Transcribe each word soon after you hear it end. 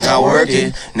now work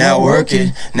it, now work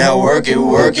it, now work it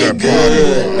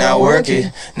good. Now work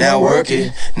it, now work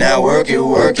it, now work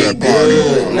it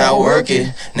good. Now work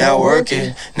it, now work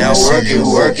it, now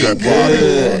work it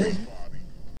good.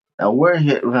 Now we're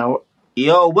here. Now,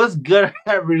 yo, what's good,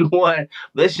 everyone?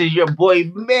 This is your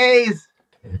boy Maze.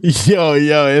 Yo,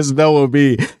 it's Noah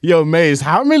B. Yo, Maze,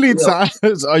 how many Yo,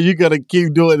 times are you gonna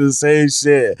keep doing the same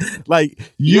shit? Like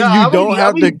you, yo, you I'm gonna don't be, I'm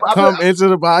have to gonna, I'm come gonna, into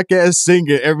the podcast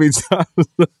singing every time.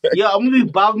 yo, I'm gonna be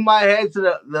bobbing my head to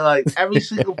the like every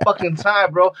single fucking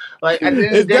time, bro. Like at the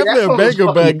end of It's the day, that definitely a song is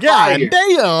banger, fucking but god fire.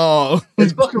 damn.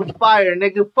 It's fucking fire,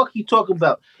 nigga. Fuck you talking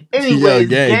about. Yo, Anyways,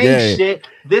 gang gang. shit.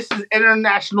 This is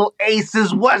International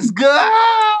Aces. What's good?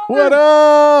 What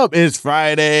up? It's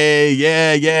Friday.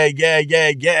 Yeah.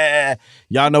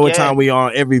 Y'all know what time Gang. we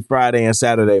on every Friday and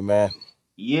Saturday, man.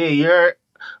 Yeah, you're.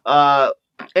 Uh.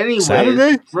 Anyways,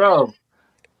 Saturday? bro.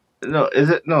 No, is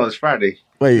it? No, it's Friday.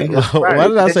 Wait, Nigga, it's why Friday.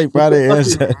 did I say What the Friday fuck and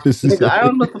is? Nigga, I Saturday?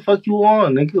 don't know what the fuck you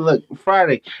on, nigga. Look,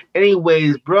 Friday.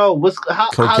 Anyways, bro,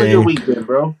 how's your Cocaine. week been,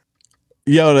 bro?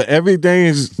 Yo,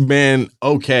 everything's been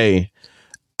okay.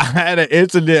 I had an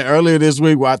incident earlier this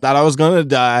week where I thought I was gonna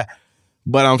die,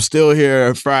 but I'm still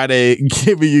here Friday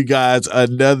giving you guys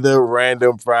another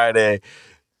random Friday.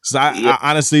 So Yeah.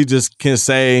 I honestly just can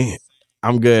say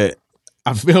I'm good.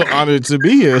 I feel honored to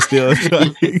be here still. You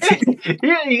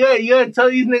gotta tell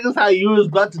these niggas how you was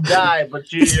about to die,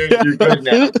 but you're good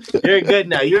now. You're good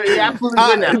now. You're absolutely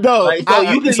good now. No, Like so,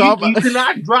 you I'm-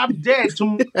 cannot drop dead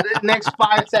to the next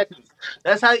 5 seconds.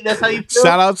 That's how you feel.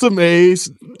 shout out to Maze.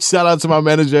 Shout out to my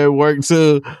manager at work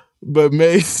too. But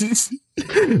Maze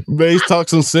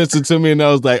talked some sense into me, and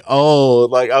I was like, oh,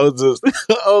 like I was just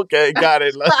okay, got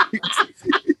it. Like,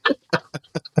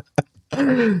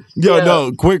 yo, Yeah.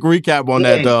 no, quick recap on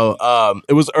that Yeah. though.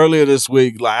 It was earlier this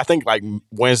week, like I think like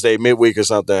Wednesday, midweek or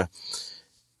something.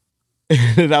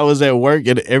 And I was at work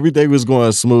and everything was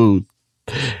going smooth.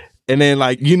 And then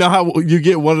like you know how you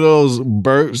get one of those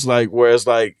burps like where it's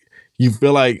like you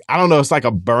feel like I don't know, it's like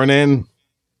a burning.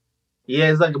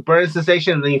 Yeah, it's like a burning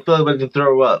sensation, and then you feel like you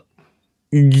throw up.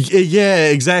 Yeah,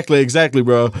 exactly,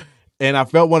 bro. And I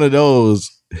felt one of those.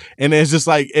 And it's just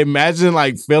like imagine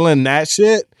like feeling that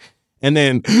shit and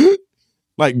then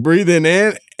like breathing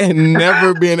in and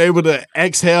never being able to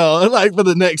exhale like for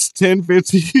the next 10,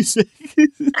 15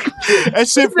 seconds. That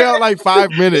shit felt like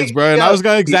 5 minutes, bro. And I was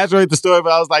gonna exaggerate the story,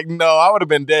 but I was like, no, I would have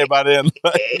been dead by then.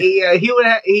 Yeah,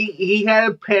 he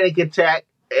had a panic attack,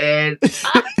 and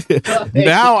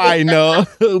Now I know.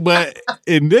 But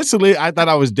initially I thought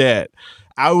I was dead.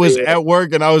 I was Yeah. at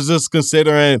work and I was just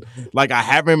considering like I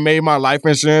haven't made my life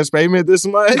insurance payment this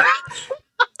month.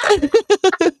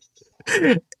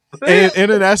 And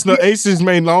International Aces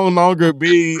may no longer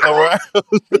be around.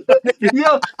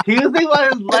 Yo, he was thinking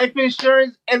about his life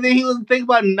insurance, and then he was thinking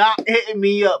about not hitting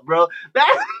me up, bro.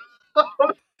 That's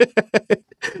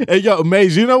Hey, yo,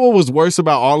 Maze, you know what was worse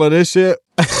about all of this shit?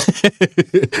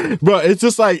 Bro, it's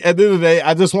just like, at the end of the day,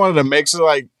 I just wanted to make sure,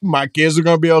 like, my kids are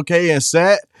going to be okay and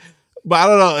set. But I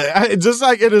don't know. Just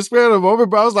like in the spirit of the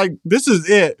moment, bro, I was like, this is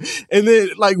it. And then,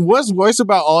 like, what's worse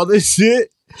about all this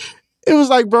shit? It was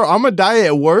like, bro, I'm going to die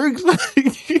at work.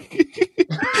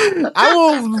 I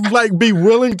will, like, be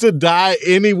willing to die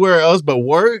anywhere else but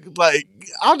work. Like,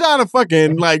 I'll die in a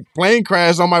fucking, like, plane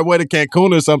crash on my way to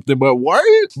Cancun or something, but work?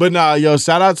 But nah, yo,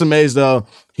 shout out to Maze, though.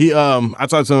 He, I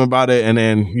talked to him about it, and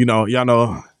then, you know, y'all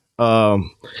know,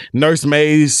 Nurse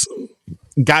Maze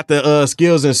got the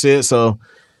skills and shit, so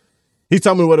he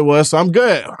told me what it was, so I'm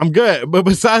good. But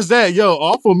besides that, yo,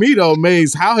 all for me, though,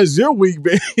 Maze, how has your week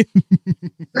been?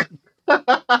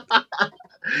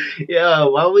 yeah.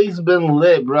 My week's been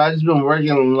lit, bro. I just been working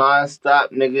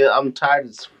nonstop, nigga. I'm tired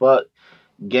as fuck,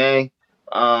 gang.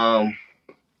 You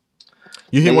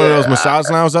hit one of those Nigga, massage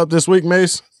lounges up this week,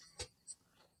 Mace?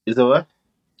 is it what?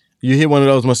 You hit one of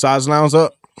those massage lounges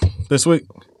up this week?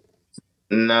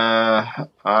 Nah,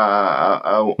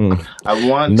 I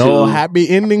want No to. happy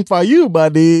ending for you,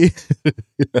 buddy.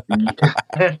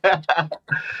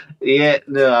 Yeah,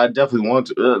 no, I definitely want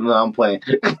to. No, I'm playing.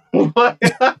 But,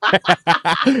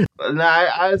 nah, I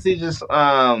honestly just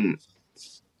in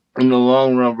the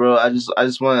long run, bro, I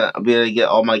just want to be able to get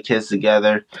all my kids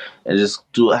together and just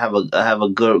have a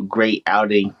great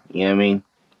outing. You know what I mean?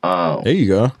 There you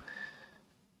go.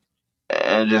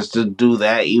 And just to do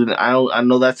that, even I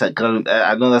know that's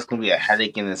gonna be a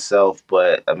headache in itself,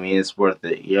 but I mean it's worth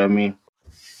it. You know what I mean?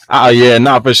 Oh yeah,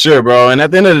 no, for sure, bro. And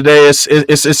at the end of the day,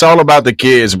 it's all about the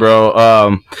kids, bro.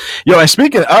 Yo, and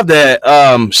speaking of that,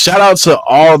 shout out to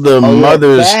all the Oh yeah,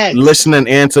 mothers facts. listening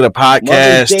into the Mother's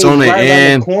podcast, Day is tuning right around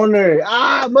the in. corner.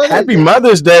 Mother's Happy Day.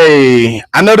 Mother's Day!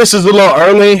 I know this is a little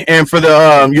early, and for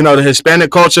the the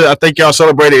Hispanic culture, I think y'all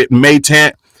celebrated May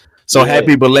 10th. So Yeah.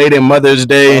 happy belated Mother's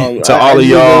Day to I all of just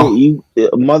y'all.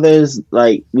 think mothers,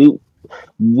 like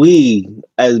we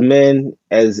as men,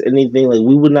 as anything, like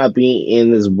we would not be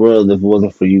in this world if it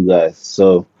wasn't for you guys.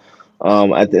 So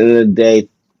at the end of the day,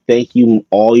 thank you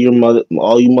all you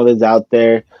mothers out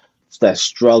there that's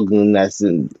struggling,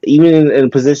 even in a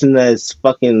position that's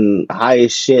fucking high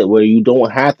as shit where you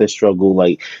don't have to struggle.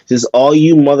 Like just all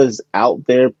you mothers out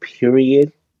there,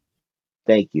 period.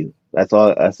 Thank you. That's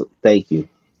all. Thank you.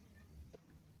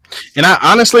 And I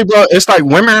honestly, bro, it's like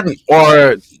women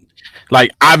are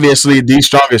like obviously the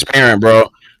strongest parent, bro.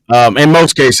 In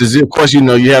most cases, of course, you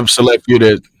have select few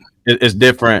that is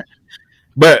different.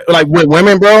 But like with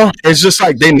women, bro, it's just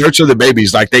like they nurture the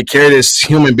babies. Like they carry this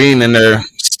human being in their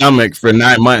stomach for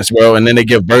 9 months, bro, and then they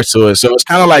give birth to it. So it's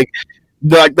kind of like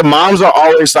the moms are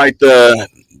always like Yeah,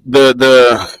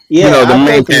 the I feel main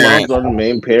like the parent. moms are the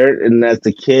main parent, and as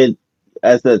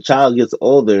the child gets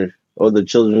older, or the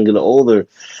children get older,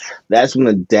 that's when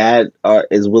the dad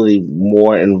is really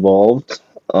more involved.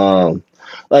 Um,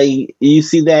 like you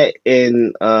see that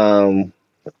in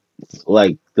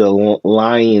like the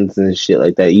Lions and shit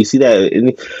like that. You see that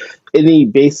in any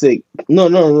basic. No.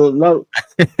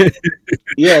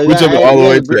 Yeah, We took it all the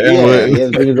way to you Edward.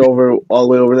 have to bring it over all the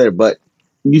way over there, but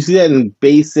you see that in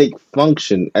basic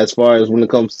function as far as when it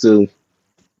comes to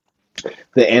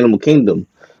the animal kingdom.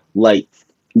 Like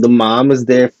the mom is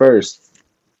there first,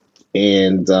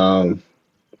 and the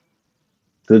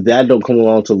dad don't come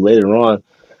along till later on,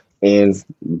 and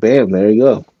bam, there you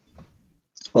go.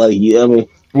 Like yeah, I mean,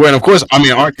 Well, of course, I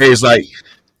mean, our case, like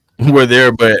we're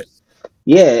there, but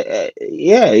yeah,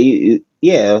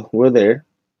 we're there.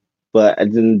 But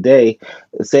at the end of the day,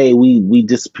 say we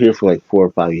disappear for like 4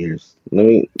 or 5 years. I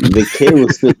mean, the kid will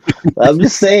still. I'm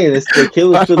just saying, the kid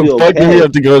will why still be the fuck do we okay.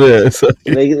 have to go there? So,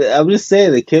 Like, I'm just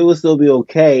saying, the kid will still be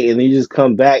okay, and you just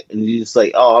come back and you just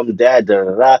like, oh, I'm the dad. Da,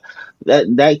 da, da.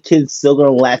 That kid's still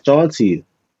gonna latch on to you.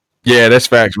 yeah, that's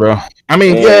facts, bro. I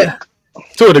mean, And yeah,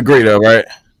 to a degree, though, right?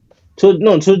 to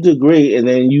a degree, and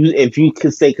then if you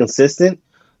can stay consistent,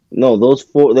 no, those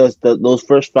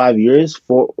first 5 years,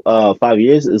 5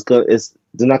 years is gonna it's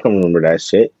they're not gonna remember that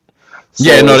shit.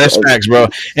 Yeah, So no, it's that's facts, bro.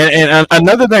 And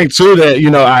another thing too that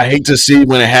I hate to see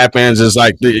when it happens is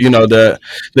like the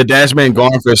dad's been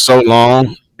gone for so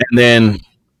long, and then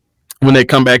when they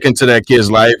come back into that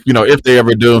kid's life, if they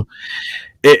ever do,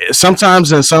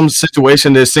 sometimes in some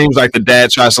situation it seems like the dad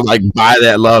tries to like buy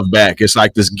that love back. It's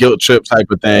like this guilt trip type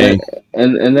of and,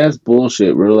 thing. and that's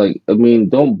bullshit, bro. Like, I mean,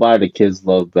 don't buy the kids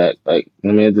love back. Like, I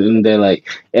mean, at the end of the day, like,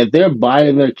 if they're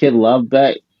buying their kid love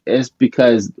back, it's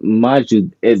because, mind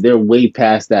you, they're way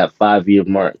past that 5 year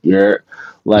mark. You're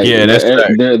like, Yeah, that's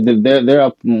facts. they're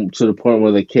up to the point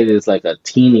where the kid is like a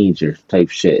teenager type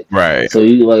shit. Right. So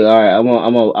you like, all right,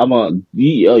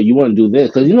 you want to do this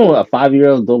because a 5 year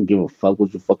old don't give a fuck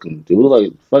what you fucking do.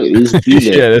 Like, fuck, it, just be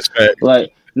there. Yeah, that's facts.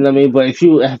 Like, you know what I mean? But if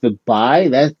you have to buy,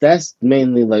 that's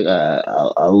mainly like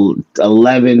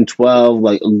 11, 12,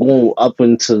 like going up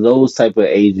into those type of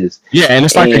ages. Yeah, and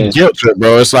it's like a And guilt trip,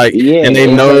 bro. It's like, yeah, and they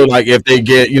it's know, like, like, if they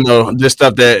get, this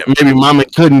stuff that maybe mama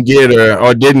couldn't get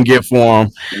or didn't get for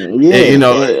them,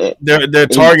 yeah, they're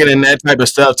and targeting that type of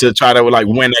stuff to try to like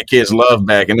win that kid's love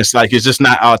back, and it's like it's just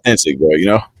not authentic,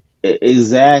 bro.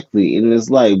 exactly. And it's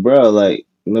like, bro, like,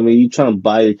 I mean, you trying to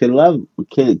buy your kids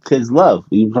love.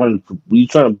 You trying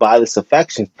to buy this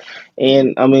affection,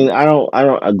 and I mean, I don't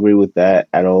agree with that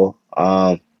at all.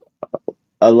 I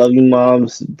love you,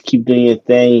 moms. Keep doing your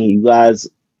thing. You guys,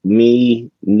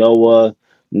 me, Noah,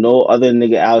 no other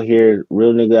nigga out here,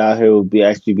 real nigga out here would be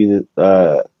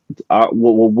the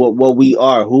what we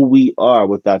are, who we are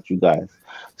without you guys.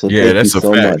 So Yeah, thank you that's a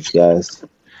so fact. much, guys.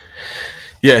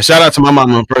 Yeah, shout out to my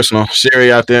mama in personal,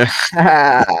 Sherry out there.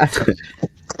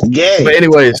 Gay. But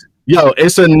anyways, yo,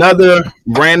 it's another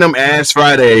random ass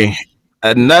Friday.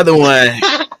 Another one.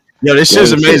 Yo, this shit's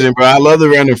Gang shit. amazing, bro. I love the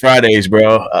random Fridays,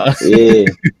 bro. Yeah.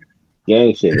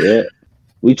 Gang shit, yeah.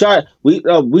 We tried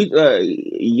guys,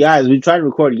 we tried to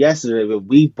record yesterday, but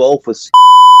we both was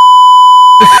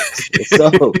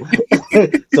So,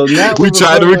 so now We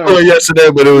tried to record yesterday,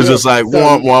 but it was just like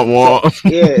womp womp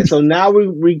womp. Yeah, so now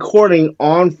we're recording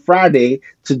on Friday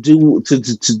to do to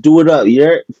do it up.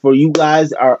 Yeah, for you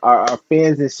guys, our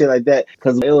fans and shit like that,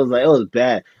 because it was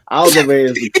bad. I was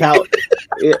ready to count.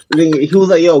 Nigga, he was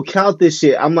like, "Yo, count this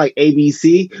shit." I'm like,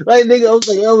 "ABC." Like, nigga, I was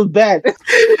like, "It was bad."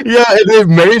 Yeah, and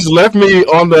then Maze left me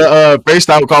on the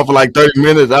FaceTime call for like 30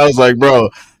 minutes. I was like, bro.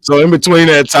 So in between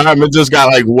that time, it just got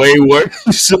like way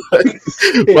worse.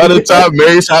 By the time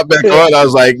Maze hopped back on, I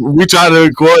was like, we tried to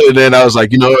record, and then I was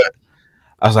like, you know what?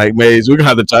 I was like, Maze, we're gonna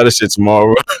have to try this shit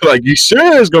tomorrow. Like, you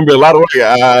sure it's gonna be a lot of work?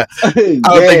 I don't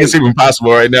think it's even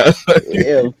possible right now.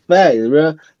 Yeah, facts,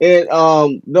 bro. And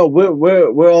no,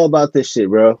 we're all about this shit,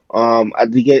 bro.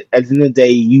 At the end of the day,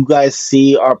 you guys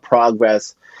see our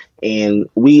progress, and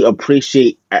we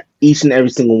appreciate each and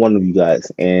every single one of you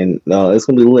guys. And it's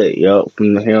gonna be lit, yo.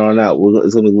 From here on out,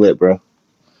 it's gonna be lit, bro.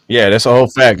 Yeah, that's a whole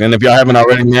fact. And if y'all haven't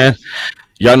already, man,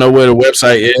 y'all know where the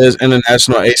website is,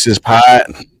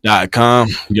 internationalacespod.com.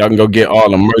 Y'all can go get all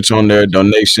the merch on there,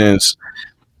 donations,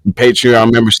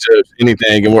 Patreon memberships,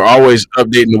 anything. And we're always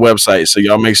updating the website. So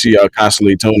y'all make sure y'all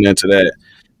constantly tune into that.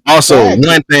 Also,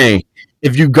 one thing,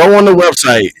 if you go on the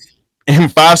website, in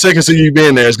 5 seconds of you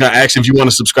being there, it's going to ask if you want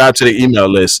to subscribe to the email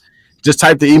list. Just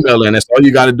type the email in. That's all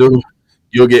you got to do.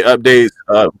 You'll get updates,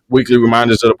 weekly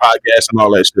reminders of the podcast and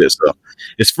all that shit. So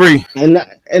it's free. And not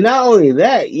only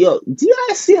that, yo, do you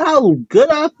guys see how good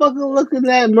I fucking look in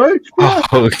that merch, bro?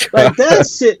 Oh, like that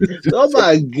shit. Oh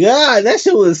my god, that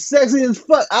shit was sexy as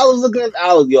fuck. I was looking at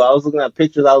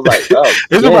pictures. I was like, oh,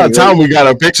 it's about time we got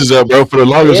our pictures up, bro. For the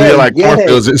longest, we had like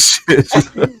cornfields and shit.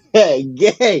 Yeah,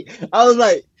 gay. I was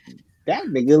like, that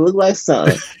nigga look like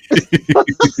something.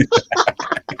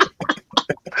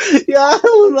 Yeah, I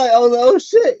was like, oh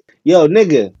shit, yo,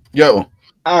 nigga, yo.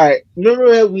 All right,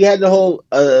 remember we had the whole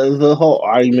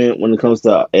argument when it comes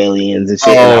to aliens and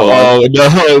shit. No,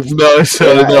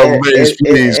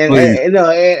 please.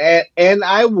 And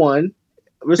I won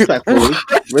respectfully.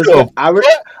 I won.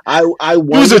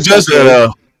 Who's the judge there?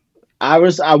 I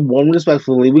won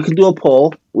respectfully. We could do a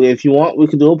poll if you want. We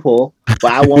could do a poll,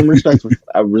 but I won respectfully.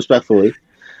 I've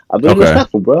been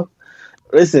respectful, bro.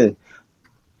 Listen,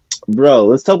 bro.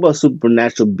 Let's talk about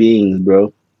supernatural beings,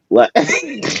 bro. Like.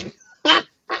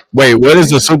 Wait, what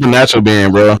is a supernatural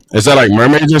being, bro? Is that like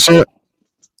mermaids and shit?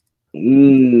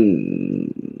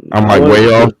 I'm like way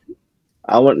off.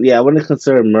 I wouldn't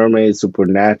consider mermaids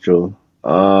supernatural.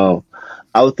 I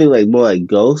would think like more like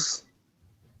ghosts.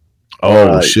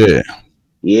 Oh shit!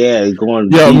 Yeah,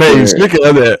 going. Yo, man, speaking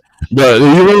of that, but do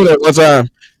you remember that one time?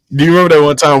 Do you remember that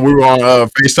one time we were on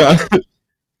FaceTime?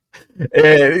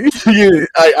 And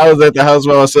I was at the house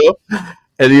by myself,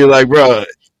 and you're like, bro.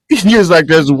 He was like,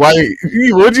 "There's white."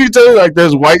 What did you tell me? Like,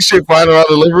 there's white shit flying around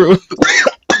the living room.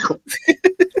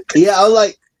 Yeah, I was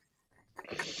like,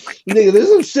 "Nigga, there's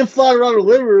some shit flying around the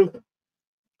living room."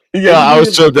 Yeah, I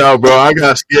was tripped out, bro. I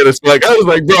got scared as fuck. I was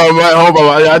like, "Bro, I'm at home."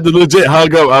 I legit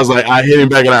hung up. I was like, I hit him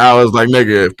back in the eye. I was like,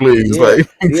 "Nigga, please." Yeah. Like,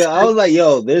 yeah, I was like,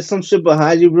 "Yo, there's some shit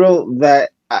behind you, bro. That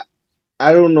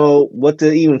I don't know what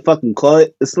to even fucking call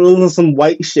it. It's a little some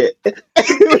white shit."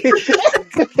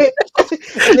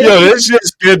 Yo, this shit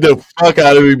scared the fuck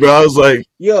out of me, bro. I was like,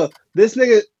 yo, this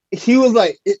nigga, he was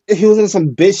in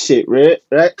some bitch shit, right?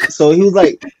 So he was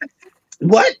like,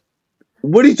 what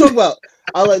are you talking about?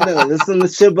 I was like, no, listen to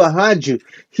the shit behind you.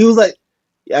 He was like,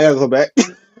 yeah, I gotta go back.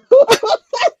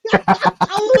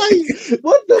 I was like,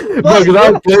 what the fuck? Bro, because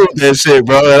I was playing with that shit,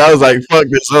 bro. And I was like, fuck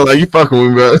this. I was like, you fucking with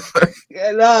me, bro.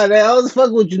 Yeah, nah, man, I was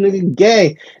fucking with you, nigga.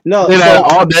 Gang. No. And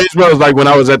all days, bro, it was like when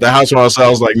I was at the house by myself, I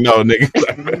was like, no,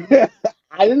 nigga.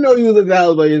 I didn't know you was at the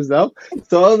house by yourself.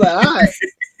 So I was like, all right.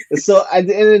 So at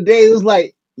the end of the day, it was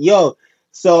like, yo,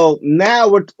 so now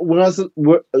we're on some,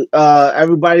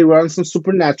 everybody, we're on some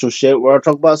supernatural shit. We're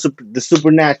talking about the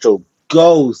supernatural,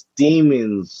 ghosts,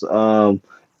 demons,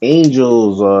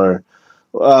 angels, or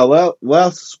what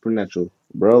else is supernatural,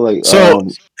 bro? Like, so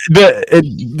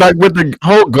like with the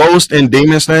whole ghost and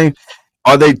demons thing,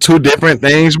 are they two different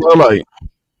things, bro? Like,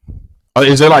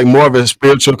 is there like more of a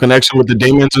spiritual connection with the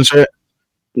demons and shit?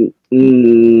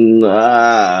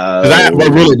 I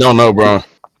really don't know, bro.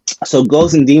 So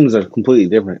ghosts and demons are completely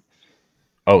different.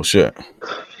 Oh shit.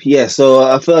 Yeah, so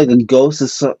I feel like a ghost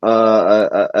is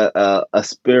a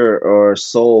spirit or a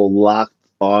soul locked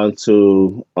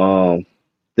onto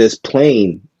this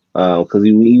plane, because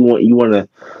you want to,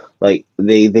 like,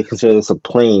 they consider this a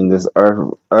plane. This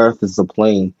earth is a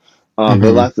plane.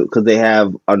 They locked it because they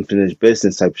have unfinished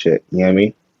business type shit. You know what I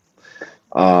mean?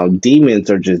 Demons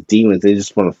are just demons. They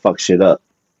just want to fuck shit up.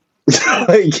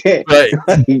 Like, right.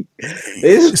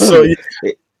 So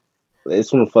They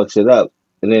just want to fuck shit up.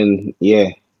 And then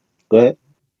go ahead.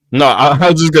 No, I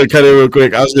was just gonna cut it real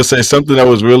quick. I was gonna say something that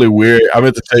was really weird. I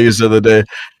meant to tell you this the other day.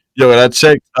 Yo, when I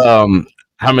checked how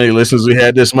many listens we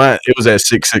had this month, it was at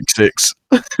 666.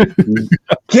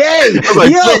 Gay! I was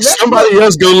like, somebody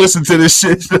else go listen to this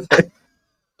shit.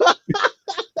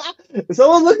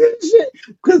 Someone look at this shit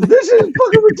because this shit is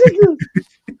fucking ridiculous.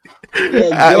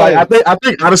 I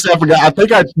think honestly, I forgot. I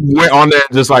think I went on there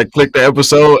and just like clicked the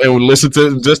episode and listened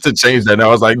to it just to change that. And I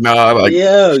was like, nah, like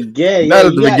not at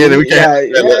the beginning. We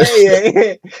can't.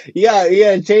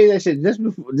 Yeah, change that shit just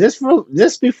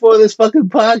before this fucking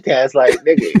podcast. Like,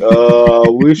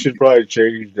 nigga, we should probably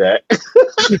change that.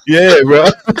 Yeah, bro.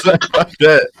 Fuck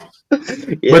that.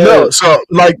 Yeah. But no, so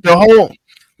like the whole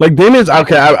like demons.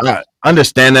 Okay, I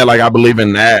understand that. Like I believe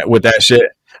in that with that shit.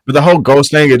 But the whole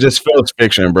ghost thing, it just feels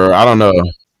fiction, bro. I don't know.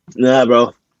 Nah,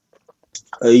 bro.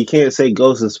 You can't say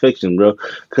ghost is fiction, bro.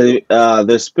 Because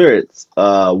they're spirits,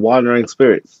 wandering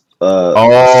spirits.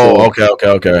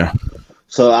 Okay.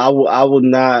 So I would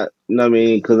not. I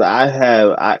mean, because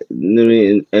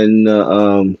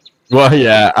well,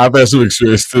 yeah, I've had some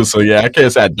experience too. So yeah, I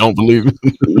can't say I don't believe.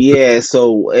 Yeah.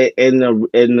 So in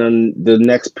the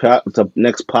next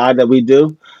pod that we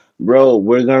do, bro,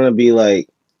 we're gonna be like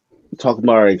talking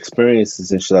about our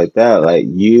experiences and shit like that. Like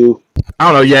you, I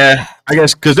don't know. Yeah, I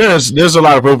guess because there's a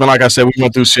lot of proof, and like I said, we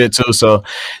went through shit too. So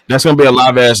that's gonna be a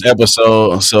live ass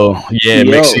episode. So yeah,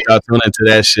 make sure y'all tune into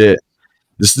that shit.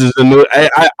 This is the new.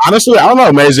 I honestly, I don't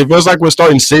know, man. It feels like we're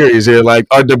starting series here, like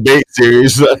our debate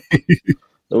series.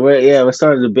 We're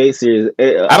starting a debate series.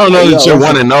 I don't know that you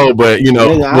want to know, but you know,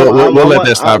 nigga, we'll let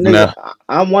that stop now.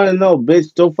 I want to know,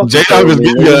 bitch. Don't fucking. J-Dog was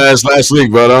getting your ass last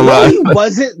week, bro. Don't lie. He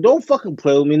wasn't. Don't fucking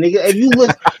play with me, nigga. If you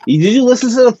listen, did you listen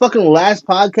to the fucking last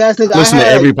podcast, nigga? Listen to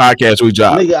every podcast we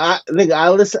drop, nigga. I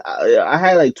listen. I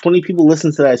had like 20 people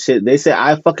listen to that shit. They said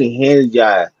I fucking handed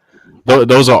y'all.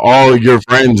 Those are all your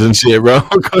friends and shit, bro.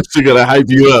 They're gonna hype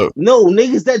you up. No,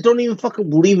 niggas that don't even fucking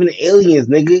believe in aliens,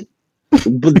 nigga.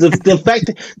 But the fact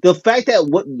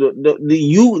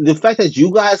that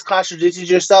you guys contradicted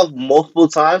yourself multiple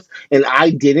times and I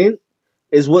didn't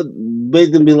is what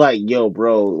made them be like, yo,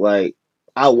 bro, like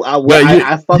you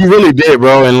really did,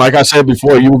 bro. And like I said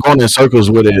before, you were going in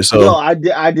circles with it. So no, I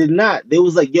did not. They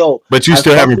was like, yo, but you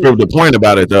still haven't proved a point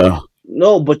about it, though.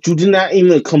 No, but you did not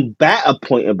even combat a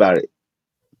point about it,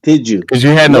 did you? Because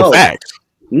you had no facts.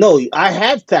 No, I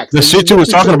had facts. The shit you was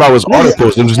talking about was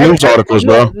articles. It was news articles,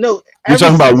 bro. No, you're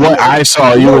talking about what I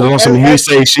saw. You was on some he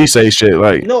say, she say shit.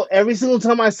 Like no, every single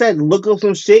time I said look up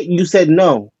some shit, you said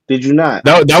no. Did you not?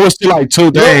 That was still like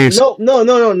two things. No.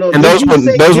 And those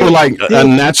were like a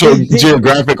Natural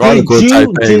Geographic article type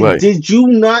thing. Did you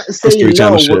not say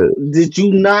no? Did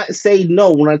you not say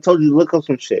no when I told you to look up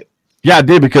some shit? Yeah, I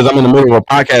did because I'm in the middle of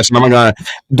a podcast and I'm gonna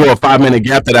do a 5-minute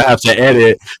gap that I have to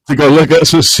edit to go look up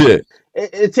some shit.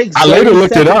 It takes. I later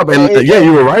looked it up, and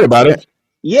you were right about it.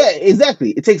 Yeah,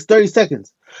 exactly. It takes 30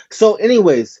 seconds. So,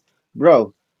 anyways,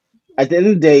 bro, at the end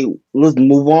of the day, let's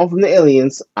move on from the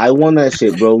aliens. I won that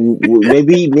shit, bro.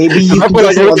 Maybe you. I feel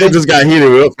like everything just got heated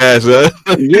real fast, huh?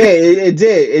 Yeah,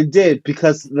 it did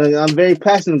because I'm very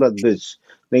passionate about this,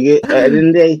 nigga. At the end of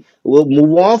the day, we'll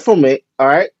move on from it. All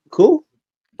right, cool.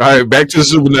 All right, back to the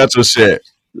supernatural shit.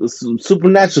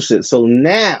 Supernatural shit. So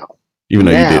now. Even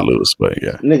though you did lose, but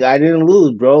yeah. Nigga, I didn't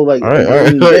lose, bro. Like, all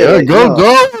right.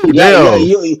 Go. Yeah,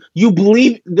 you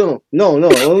believe? No.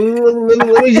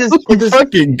 Let me just put this.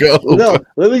 Fucking go. No,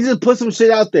 let me just put some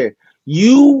shit out there.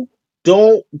 You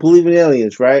don't believe in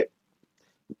aliens, right?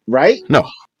 Right? No.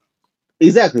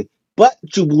 Exactly. But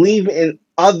you believe in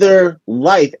other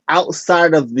life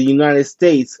outside of the United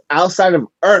States, outside of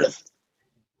Earth.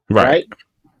 Right?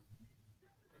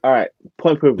 All right,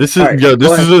 point proven. This is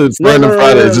Random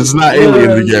Fridays. It's not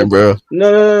aliens again, bro.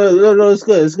 No. It's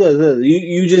good.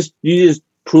 You just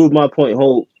proved my point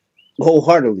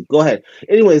wholeheartedly. Go ahead.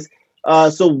 Anyways,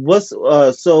 so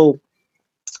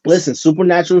listen,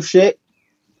 supernatural shit,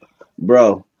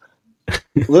 bro.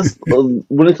 Let's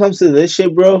when it comes to this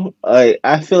shit, bro.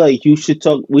 I feel like we should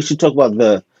talk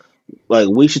about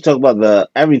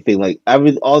everything, like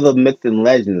all the myths and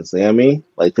legends, you know what I mean?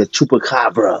 Like the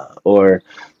Chupacabra or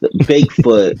the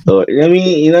Bigfoot or you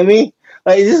know what I mean?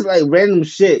 Like just like random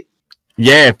shit.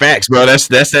 Yeah, facts, bro. That's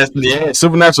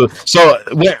supernatural. So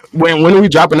when are we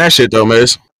dropping that shit though,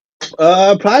 Miz?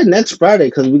 Probably next Friday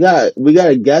because we got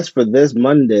a guest for this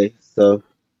Monday. So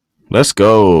let's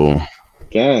go.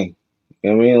 Gang. You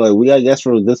know what I mean? Like, we got guests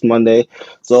for this Monday.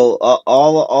 So,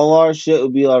 all our shit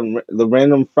would be on the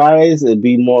Random Fridays. It'd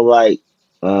be more like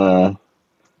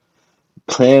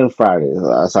Playing Fridays.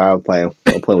 Sorry, I'm playing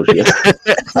with you.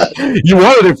 You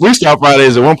wanted it Freestyle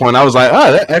Fridays at one point. I was like,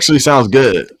 oh, that actually sounds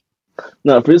good.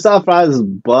 No, Freestyle Fridays is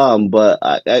bum, but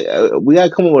we gotta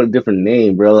come up with a different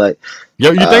name, bro. Like,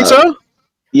 Yo, you think so?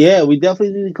 Yeah, we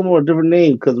definitely need to come up with a different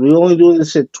name because we're only doing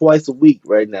this shit twice a week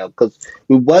right now. Because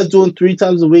we was doing 3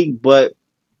 times a week, but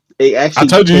it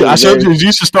actually. I showed you.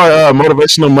 You should start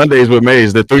Motivational Mondays with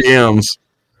Maze, the 3 M's.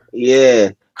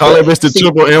 Yeah. Call it the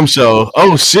Triple M Show.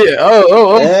 Oh shit!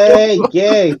 Hey,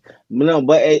 gang. No,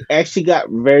 but it actually got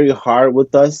very hard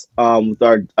with us, with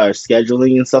our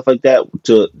scheduling and stuff like that,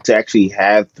 to actually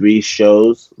have 3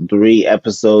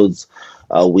 episodes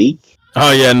a week.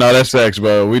 Oh yeah, no, that's facts,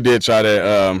 bro. We did try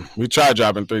that. We tried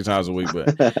dropping 3 times a week,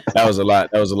 but that was a lot.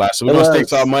 So we're gonna stick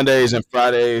to our Mondays and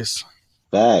Fridays.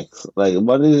 Facts, like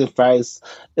Mondays and Fridays.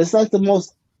 It's like the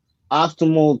most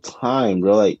optimal time,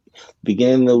 bro. Like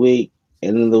beginning of the week,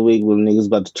 end of the week when niggas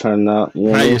about to turn up. You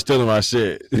know now you're stealing my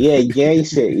shit. Yeah, gang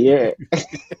shit. Yeah.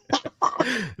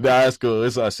 Nah, that's cool.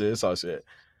 It's all shit.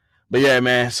 But yeah,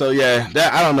 man. So yeah,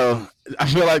 that I don't know. I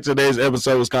feel like today's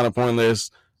episode was kind of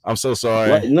pointless. I'm so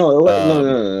sorry. What? No,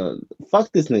 no.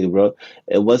 Fuck this nigga, bro.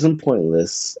 It wasn't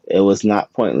pointless. It was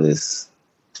not pointless.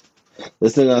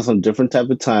 This nigga on some different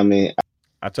type of timing.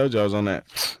 I told you I was on that.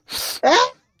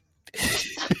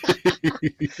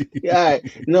 Yeah,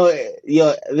 no,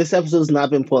 yo, this episode's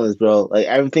not been pointless, bro. Like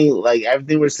everything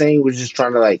we're saying, we're just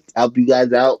trying to like help you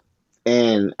guys out,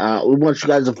 and we want you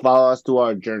guys to follow us through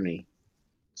our journey.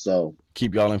 So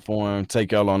keep y'all informed,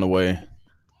 take y'all on the way.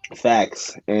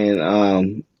 Facts, and I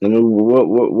mean,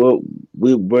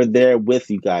 we're there with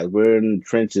you guys. We're in the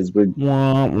trenches. All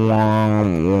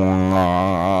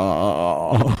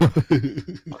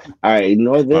right,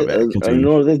 ignore this.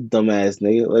 Ignore this dumbass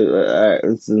nigga. Like, all right,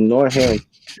 let's ignore him.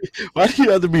 Why do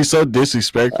you have to be so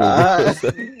disrespectful?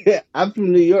 I'm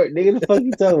from New York, nigga. The fuck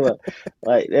you talking about?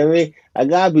 Like, I mean, I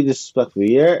gotta be disrespectful.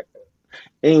 Yeah.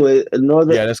 Anyway,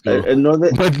 yeah, that's cool. But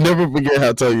never forget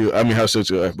how shit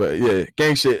you are. But yeah,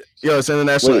 gang shit. Yo, it's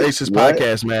International Aces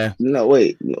Podcast, man. No,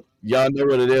 wait. No. Y'all know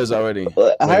what it is already.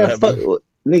 How the fuck,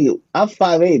 nigga? I'm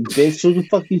 5'8", bitch. Who the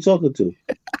fuck you talking to?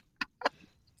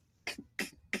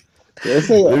 Let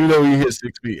me know when you hit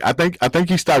 6 feet. I think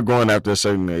you stop growing after a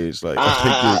certain age. Like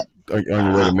I think you're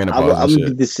on your way to menopause. I'm gonna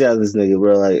get the shit out of this nigga,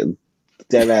 bro. Like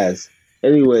dead ass.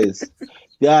 Anyways,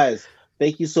 guys.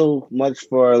 Thank you so much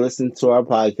for listening to our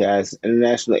podcast,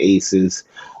 International Aces.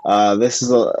 This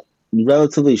is a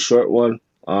relatively short one,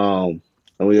 and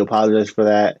we apologize for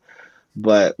that.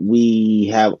 But we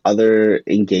have other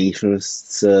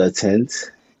engagements to attend,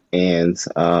 and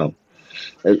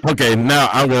okay, now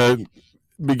I'm gonna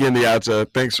begin the outro.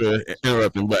 Thanks for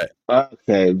interrupting, but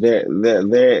okay,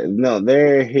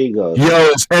 there he goes. Yo,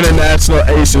 it's International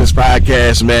Aces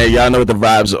Podcast, man. Y'all know what the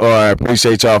vibes are.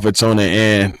 Appreciate y'all for tuning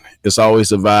in. It's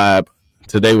always a vibe.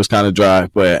 Today was kind of dry,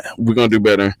 but we're going to do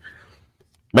better.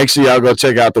 Make sure y'all go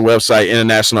check out the website,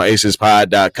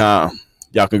 internationalacespod.com.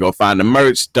 Y'all can go find the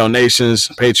merch, donations,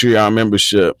 Patreon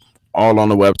membership, all on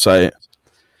the website.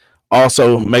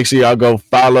 Also, make sure y'all go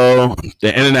follow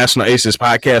the International Aces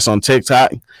Podcast on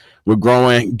TikTok. We're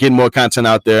growing, getting more content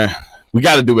out there. We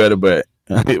got to do better, but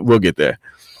we'll get there.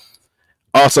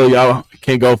 Also, y'all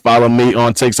can go follow me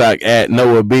on TikTok at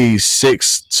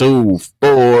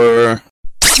NoahB624.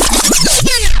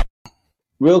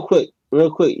 Real quick.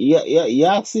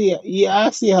 Y'all see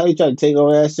how he tried to take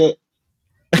over that shit?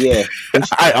 Yeah.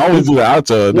 I always do the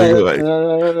outro.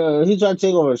 No. He tried to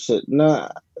take over shit. Nah.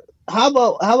 How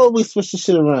about we switch the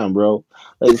shit around, bro?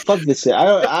 Like fuck this shit.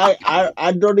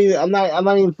 I don't even. I'm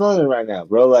not even feeling it right now,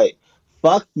 bro. Like.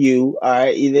 Fuck you, all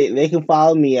right? They can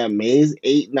follow me at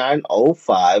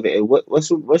Maze8905. And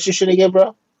what's your shit again, bro?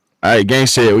 All right, gang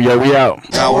shit. Yo, we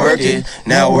out. Now work it good.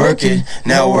 Now work it good.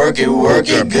 Now work it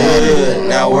good.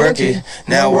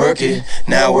 Now work it good.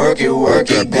 Now work it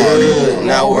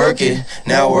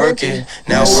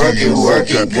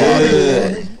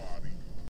good.